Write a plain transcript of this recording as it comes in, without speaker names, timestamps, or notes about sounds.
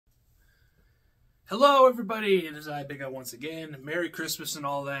Hello everybody, it is I, BigAl once again. Merry Christmas and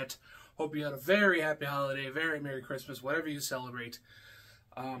all that. Hope you had a very happy holiday, very Merry Christmas, whatever you celebrate.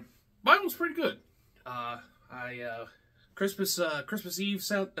 Mine was pretty good. Christmas Eve,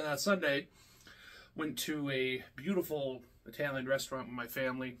 Sunday, went to a beautiful Italian restaurant with my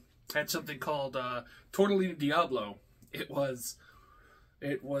family. Had something called Tortellini Diablo. It was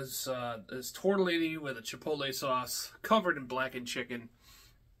this tortellini with a chipotle sauce, covered in blackened chicken.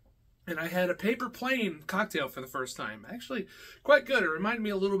 And I had a paper plane cocktail for the first time. Actually, quite good. It reminded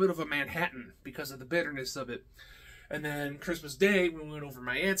me a little bit of a Manhattan because of the bitterness of it. And then Christmas Day, we went over to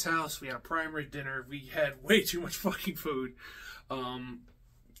my aunt's house. We had a prime rib dinner. We had way too much fucking food.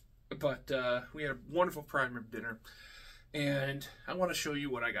 But we had a wonderful prime rib dinner. And I want to show you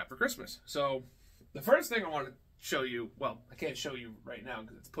what I got for Christmas. So the first thing I want to show you, well, I can't show you right now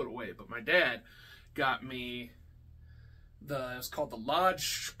because it's put away, but my dad got me it's called the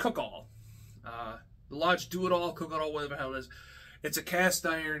Lodge Cook-All. The Lodge Do-It-All, Cook-It-All, whatever the hell it is. It's a cast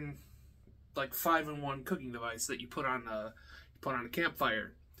iron, like 5-in-1 cooking device that you put on a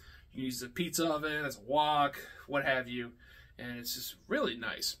campfire. You can use a pizza oven as a wok, what have you, and it's just really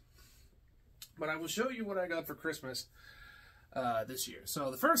nice. But I will show you what I got for Christmas this year. So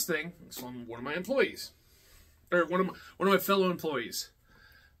the first thing is from one of my employees, or one of my fellow employees.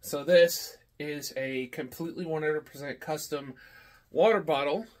 So this is a completely 100% custom water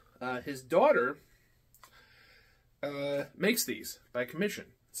bottle. His daughter makes these by commission.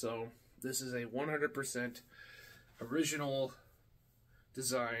 So this is a 100% original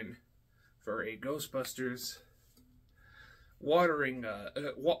design for a Ghostbusters water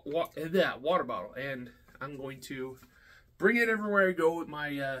bottle. And I'm going to bring it everywhere I go with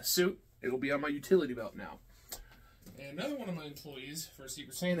my suit. It will be on my utility belt now. And another one of my employees for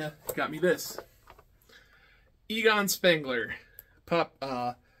Secret Santa got me this Egon Spengler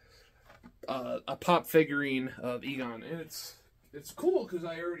a pop figurine of Egon, and it's cool because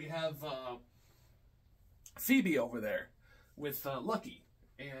I already have Phoebe over there with Lucky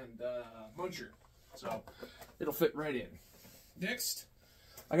and Muncher, so it'll fit right in. Next,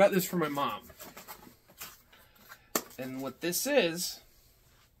 I got this for my mom, and what this is,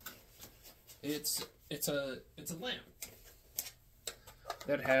 it's a lamp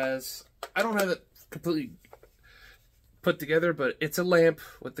that has, I don't have it completely put together, but it's a lamp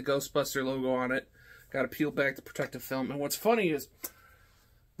with the Ghostbuster logo on it. Got to peel back the protective film. And what's funny is,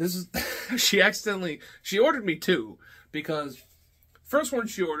 this is, she ordered me two, because first one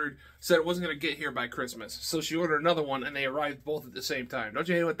she ordered said it wasn't going to get here by Christmas. So she ordered another one, and they arrived both at the same time. Don't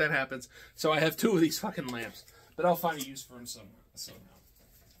you hate when that happens? So I have two of these fucking lamps, but I'll find a use for them somehow.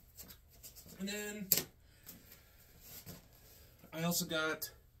 And then I also got,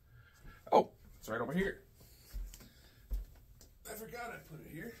 oh, it's right over here. I forgot I put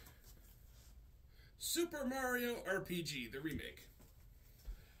it here. Super Mario RPG, the remake.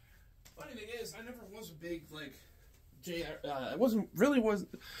 Funny thing is, I never was a big, like, I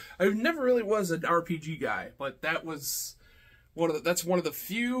never really was an RPG guy, but that was that's one of the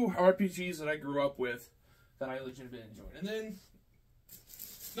few RPGs that I grew up with that I legitimately enjoyed. And then,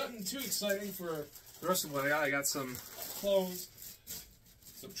 nothing too exciting for the rest of what I got. I got some clothes,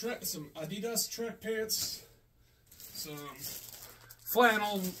 some Adidas track pants, some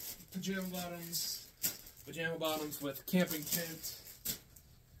flannel pajama bottoms with camping tent.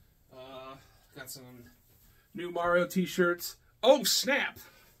 Got some new Mario t-shirts. Oh snap!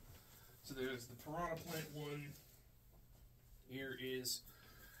 So there's the Piranha Plant one. Here is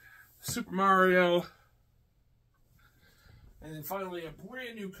Super Mario. And then finally, a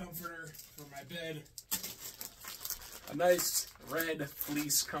brand new comforter for my bed. A nice red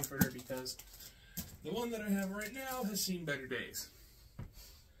fleece comforter, because the one that I have right now has seen better days.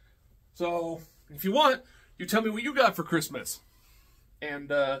 So, if you want, you tell me what you got for Christmas.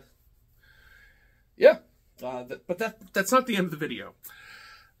 And, yeah. But that's not the end of the video.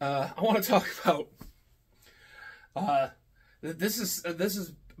 I want to talk about, this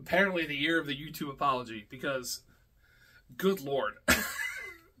is apparently the year of the YouTube apology, because good Lord.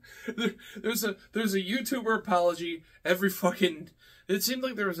 there's a YouTuber apology every fucking, it seemed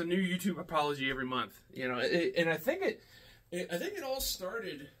like there was a new YouTube apology every month, you know, and I think it all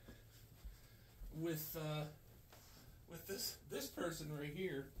started with this person right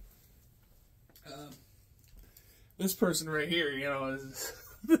here. This person right here, you know, is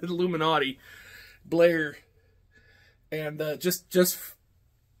the Illuminati, Blair. And just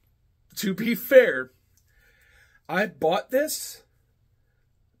to be fair, I bought this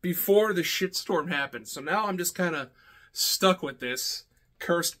before the shitstorm happened. So now I'm just kind of stuck with this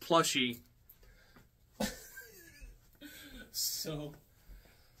cursed plushie. So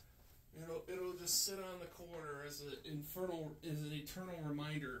it'll just sit on the corner as an eternal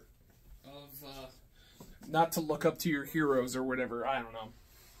reminder of not to look up to your heroes or whatever. I don't know.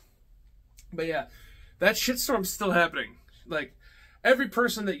 But yeah, that shitstorm's still happening. Like, every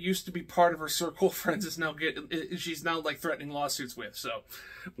person that used to be part of her circle of friends is now she's now like threatening lawsuits with. So,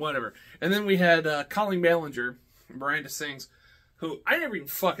 whatever. And then we had Colleen Ballinger, Miranda Sings, who I never even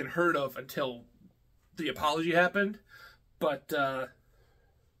fucking heard of until the apology happened. But,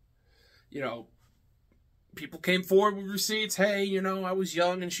 you know, people came forward with receipts. Hey, you know, I was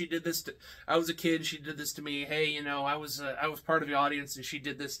young and she did this. I was a kid and she did this to me. Hey, you know, I was part of the audience and she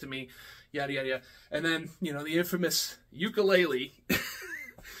did this to me. Yada, yada, yada. And then, you know, the infamous ukulele.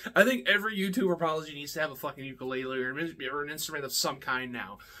 I think every YouTuber apology needs to have a fucking ukulele or an instrument of some kind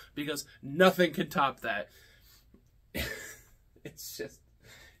now. Because nothing can top that. It's just,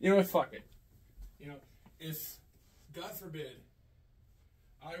 you know what, fuck it. You know, if, God forbid,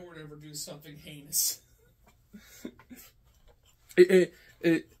 I were to ever do something heinous.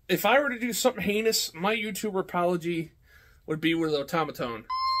 If I were to do something heinous, my YouTuber apology would be with an automaton.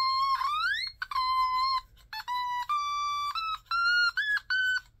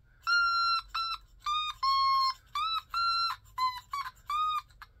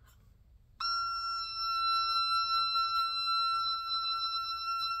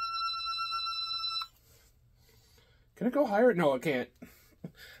 Can it go higher? No, it can't.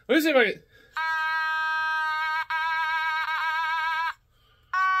 Let me see if I can.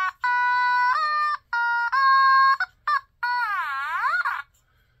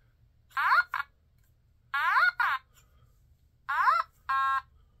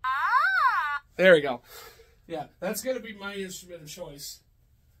 There we go. Yeah, that's going to be my instrument of choice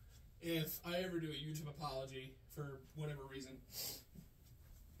if I ever do a YouTube apology for whatever reason.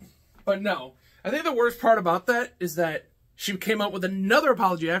 But no, I think the worst part about that is that she came up with another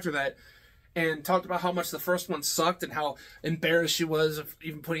apology after that and talked about how much the first one sucked and how embarrassed she was of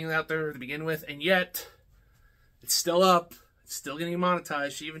even putting it out there to begin with. And yet, it's still up. It's still getting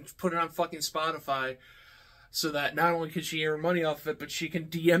monetized. She even put it on fucking Spotify so that not only can she earn money off of it, but she can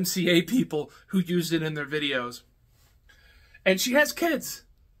DMCA people who used it in their videos. And she has kids.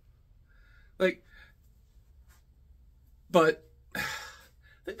 Like, but I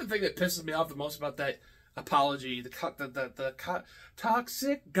think the thing that pisses me off the most about that apology, the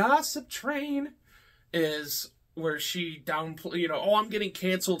toxic gossip train, is where she downplay, you know, oh, I'm getting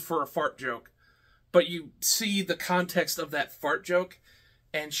canceled for a fart joke. But you see the context of that fart joke,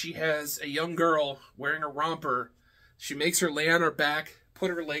 and she has a young girl wearing a romper. She makes her lay on her back, put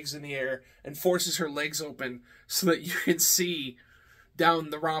her legs in the air, and forces her legs open so that you can see down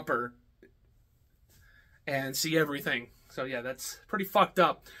the romper and see everything. So yeah, that's pretty fucked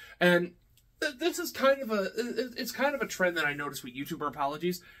up. And this is kind of it's kind of a trend that I noticed with YouTuber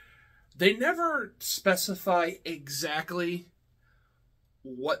apologies. They never specify exactly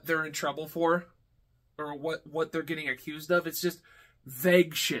what they're in trouble for or what they're getting accused of. It's just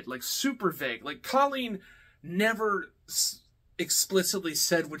vague shit, like super vague. Like Colleen never explicitly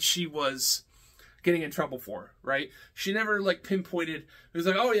said what she was getting in trouble for, right? She never like pinpointed. It was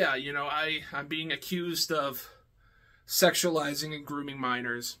like, oh yeah, you know, I'm being accused of sexualizing and grooming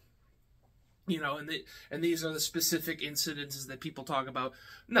minors, you know, and these are the specific incidences that people talk about.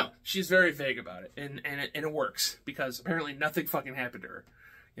 No, she's very vague about it, and it works because apparently nothing fucking happened to her.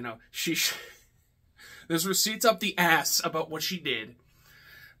 You know, there's receipts up the ass about what she did,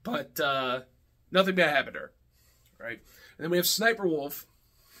 but nothing bad happened to her, right? And then we have Sniper Wolf,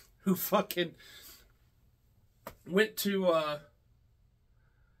 who fucking went to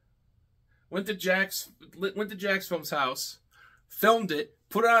Jack's Film's house, filmed it,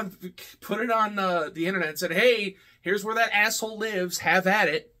 put it on the internet, and said, "Hey, here's where that asshole lives. Have at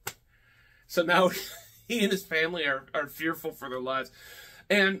it." So now he and his family are fearful for their lives.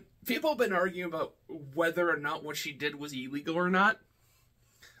 And people have been arguing about whether or not what she did was illegal or not.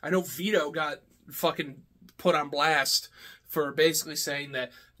 I know Vito got fucking put on blast for basically saying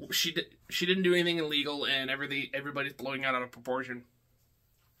that she didn't do anything illegal and everybody's blowing out of proportion.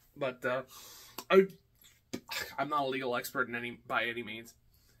 But I'm not a legal expert by any means.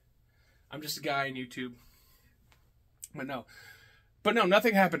 I'm just a guy on YouTube. But no,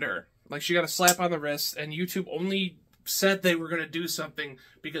 nothing happened to her. Like, she got a slap on the wrist, and YouTube only said they were going to do something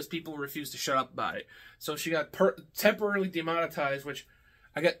because people refused to shut up about it. So she got temporarily demonetized, which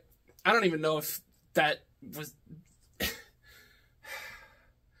I don't even know if that was...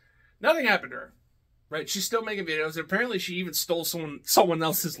 Nothing happened to her, right? She's still making videos, and apparently she even stole someone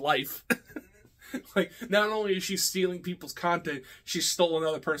else's life. Like, not only is she stealing people's content, she stole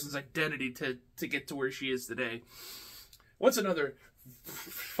another person's identity to get to where she is today. What's another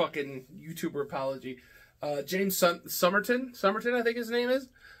fucking YouTuber apology. James Somerton, I think his name is.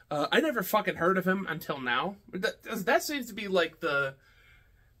 I never fucking heard of him until now. That seems to be like the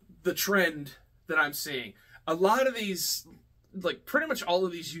trend that I'm seeing. A lot of these, like pretty much all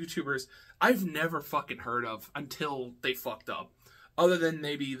of these YouTubers, I've never fucking heard of until they fucked up. Other than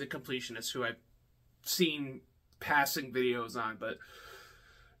maybe the Completionists, who I've seen passing videos on. But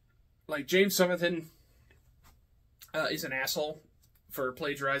like James Somerton is an asshole for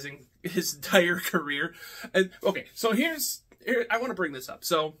plagiarizing his entire career. And okay, so here I want to bring this up.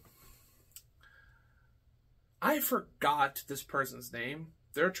 So I forgot this person's name.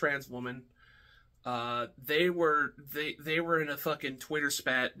 They're a trans woman. They were in a fucking Twitter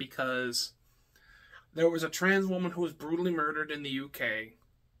spat because there was a trans woman who was brutally murdered in the UK,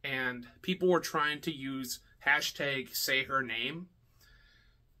 and people were trying to use hashtag say her name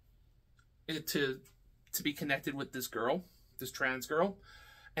to be connected with this girl, this trans girl.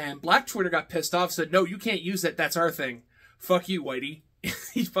 And Black Twitter got pissed off, said, no, you can't use that. That's our thing. Fuck you, whitey.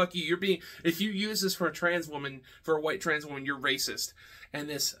 Fuck you. If you use this for a trans woman, for a white trans woman, you're racist. And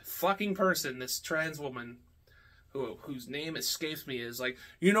this fucking person, this trans woman, whose name escapes me, is like,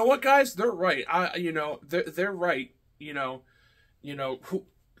 you know what, guys? They're right. They're right. Who?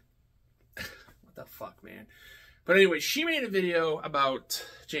 What the fuck, man? But anyway, she made a video about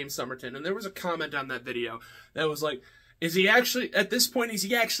James Somerton, and there was a comment on that video that was like, is he actually, at this point, is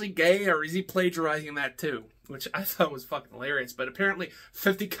he actually gay, or is he plagiarizing that too? Which I thought was fucking hilarious. But apparently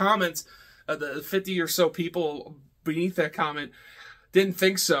 50 comments, the 50 or so people beneath that comment didn't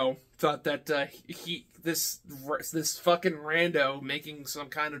think so. Thought that this fucking rando making some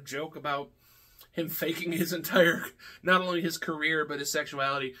kind of joke about him faking his entire, not only his career, but his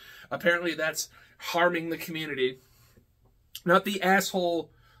sexuality. Apparently that's harming the community. Not the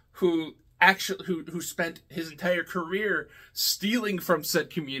asshole who spent his entire career stealing from said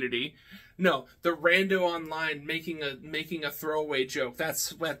community. No, the rando online making a throwaway joke.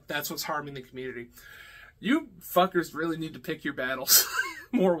 That's what's harming the community. You fuckers really need to pick your battles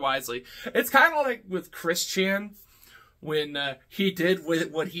more wisely. It's kind of like with Chris Chan when he did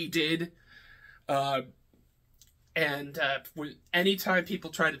what he did. Anytime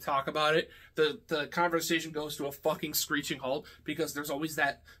people try to talk about it, the conversation goes to a fucking screeching halt, because there's always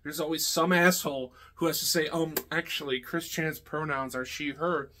some asshole who has to say, actually, Chris Chan's pronouns are she,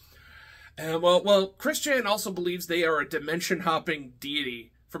 her. And well, Chris Chan also believes they are a dimension-hopping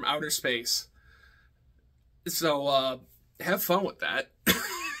deity from outer space. So, have fun with that.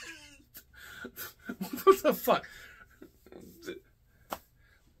 What the fuck?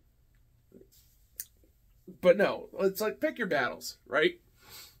 But no, it's like, pick your battles, right?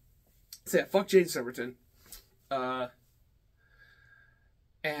 So yeah, fuck James Somerton. And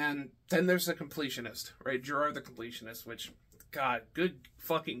then there's the completionist, right? Gerard the completionist, which, God, good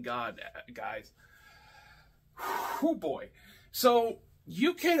fucking God, guys. Oh boy. So,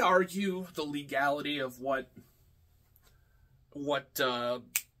 you can argue the legality of what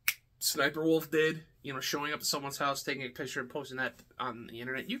Sniper Wolf did, showing up at someone's house, taking a picture and posting that on the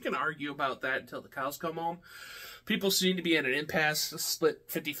internet. You can argue about that until the cows come home. People seem to be in an impasse, split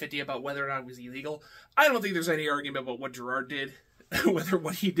 50-50 about whether or not it was illegal. I don't think there's any argument about what Gerard did, whether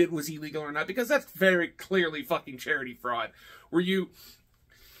what he did was illegal or not, because that's very clearly fucking charity fraud. Where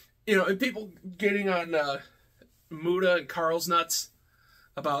and people getting on Muda and Carl's nuts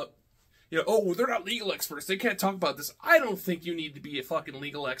about, oh, they're not legal experts, they can't talk about this. I don't think you need to be a fucking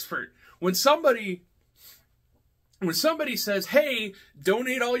legal expert. When somebody says, hey,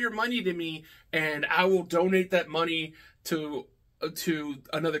 donate all your money to me, and I will donate that money to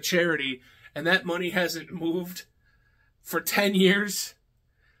another charity, and that money hasn't moved for 10 years,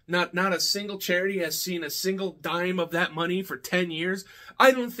 not a single charity has seen a single dime of that money for 10 years,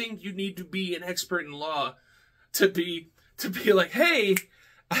 I don't think you need to be an expert in law to be like, hey,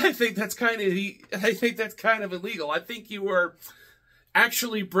 I think that's kind of illegal. I think you are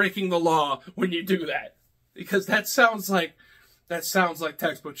actually breaking the law when you do that, because that sounds like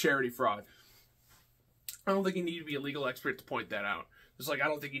textbook charity fraud. I don't think you need to be a legal expert to point that out. Just like I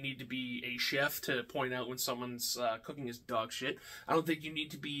don't think you need to be a chef to point out when someone's cooking his dog shit. I don't think you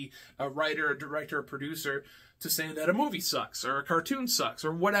need to be a writer, a director, a producer to say that a movie sucks or a cartoon sucks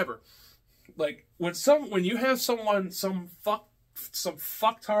or whatever. Like when you have someone, some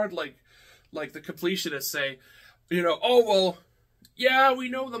fucktard like the completionists say, oh well, yeah, we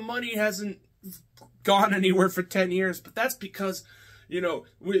know the money hasn't gone anywhere for 10 years, but that's because we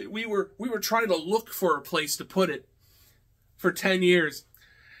were trying to look for a place to put it for 10 years,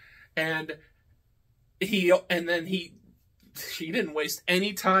 and then he he didn't waste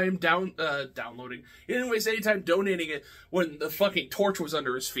any time downloading. He didn't waste any time donating it when the fucking torch was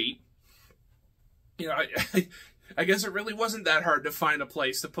under his feet. You know, I guess it really wasn't that hard to find a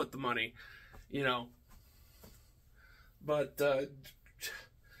place to put the money, you know. But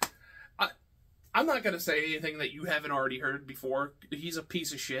I'm not going to say anything that you haven't already heard before. He's a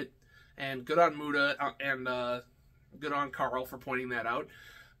piece of shit. And good on Muda and good on Carl for pointing that out.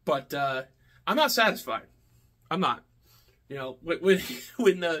 But I'm not satisfied. I'm not. You know, when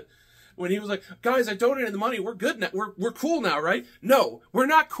he was like, guys, I donated the money. We're good now. We're cool now, right? No, we're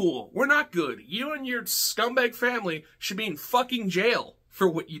not cool. We're not good. You and your scumbag family should be in fucking jail for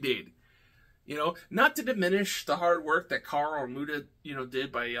what you did. You know, not to diminish the hard work that Carl and Muda, you know,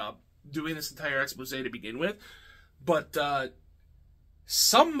 did by doing this entire expose to begin with, but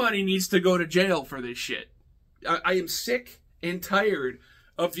somebody needs to go to jail for this shit. I am sick and tired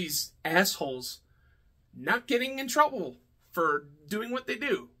of these assholes not getting in trouble for doing what they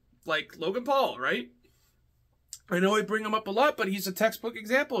do. Like Logan Paul, right? I know I bring him up a lot, but he's a textbook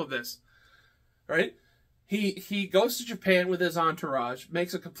example of this, right? He goes to Japan with his entourage,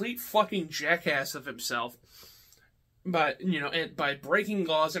 makes a complete fucking jackass of himself, but you know, and by breaking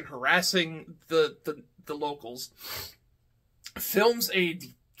laws and harassing the locals, films a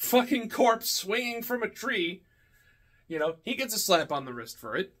fucking corpse swinging from a tree. You know, he gets a slap on the wrist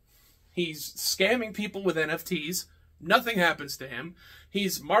for it. He's scamming people with NFTs. Nothing happens to him.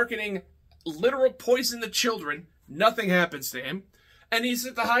 He's marketing literal poison to children. Nothing happens to him. And he's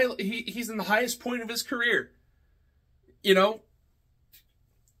at the he's in the highest point of his career. You know?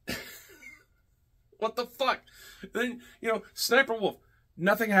 What the fuck? Then, you know, Sniper Wolf,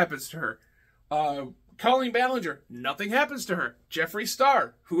 nothing happens to her. Colleen Ballinger, nothing happens to her. Jeffree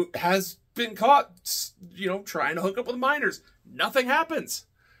Star, who has been caught, you know, trying to hook up with minors, nothing happens.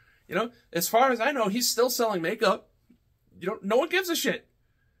 You know, as far as I know, he's still selling makeup. You know, no one gives a shit.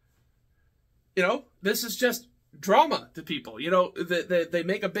 You know, this is just drama to people. You know, they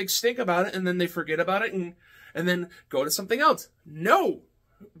make a big stink about it and then they forget about it and then go to something else. No,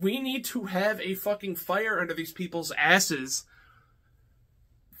 we need to have a fucking fire under these people's asses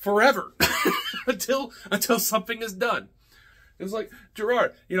forever until something is done. It was like,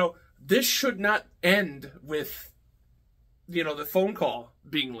 Gerard, you know, this should not end with, you know, the phone call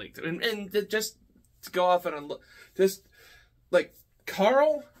being leaked. And just to go off and just like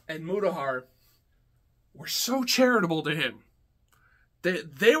Carl and Mudahar were so charitable to him.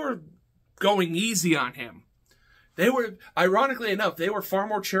 They were going easy on him. They were, ironically enough, they were far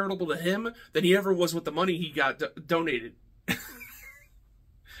more charitable to him than he ever was with the money he got donated.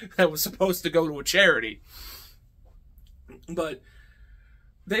 That was supposed to go to a charity. But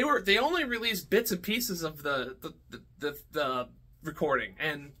they only released bits and pieces of the recording,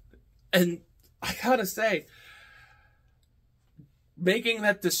 and I gotta say, making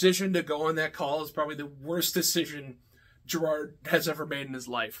that decision to go on that call is probably the worst decision Gerard has ever made in his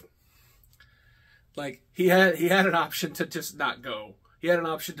life. Like, he had an option to just not go. He had an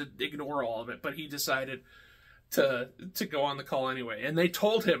option to ignore all of it, but he decided to go on the call anyway. And they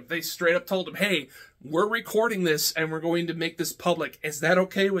straight up told him, hey, we're recording this and we're going to make this public. Is that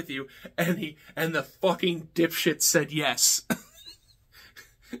okay with you? And the fucking dipshit said yes.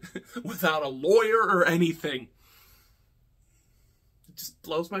 Without a lawyer or anything. It just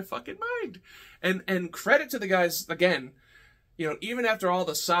blows my fucking mind. And credit to the guys, again, you know, even after all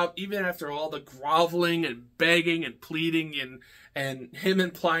the groveling and begging and pleading and him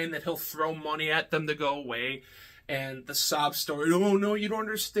implying that he'll throw money at them to go away, and the sob story, oh no, you don't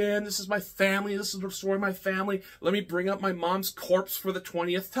understand, this is my family, this is the story of my family, let me bring up my mom's corpse for the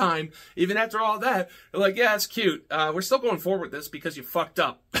 20th time. Even after all that, they're like, yeah, it's cute, we're still going forward with this because you fucked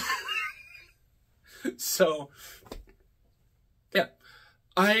up. So, yeah,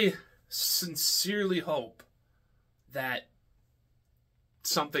 I sincerely hope that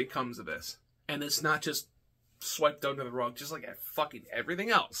something comes of this, and it's not just swiped under the rug, just like fucking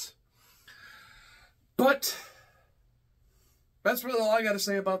everything else. But that's really all I got to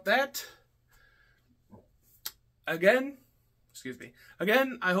say about that. Again,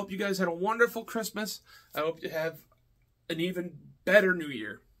 I hope you guys had a wonderful Christmas. I hope you have an even better New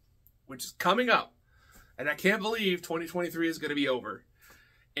Year, which is coming up. And I can't believe 2023 is going to be over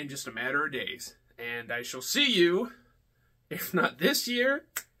in just a matter of days. And I shall see you, if not this year,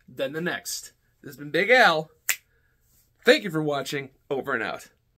 then the next. This has been Big Al. Thank you for watching. Over and out.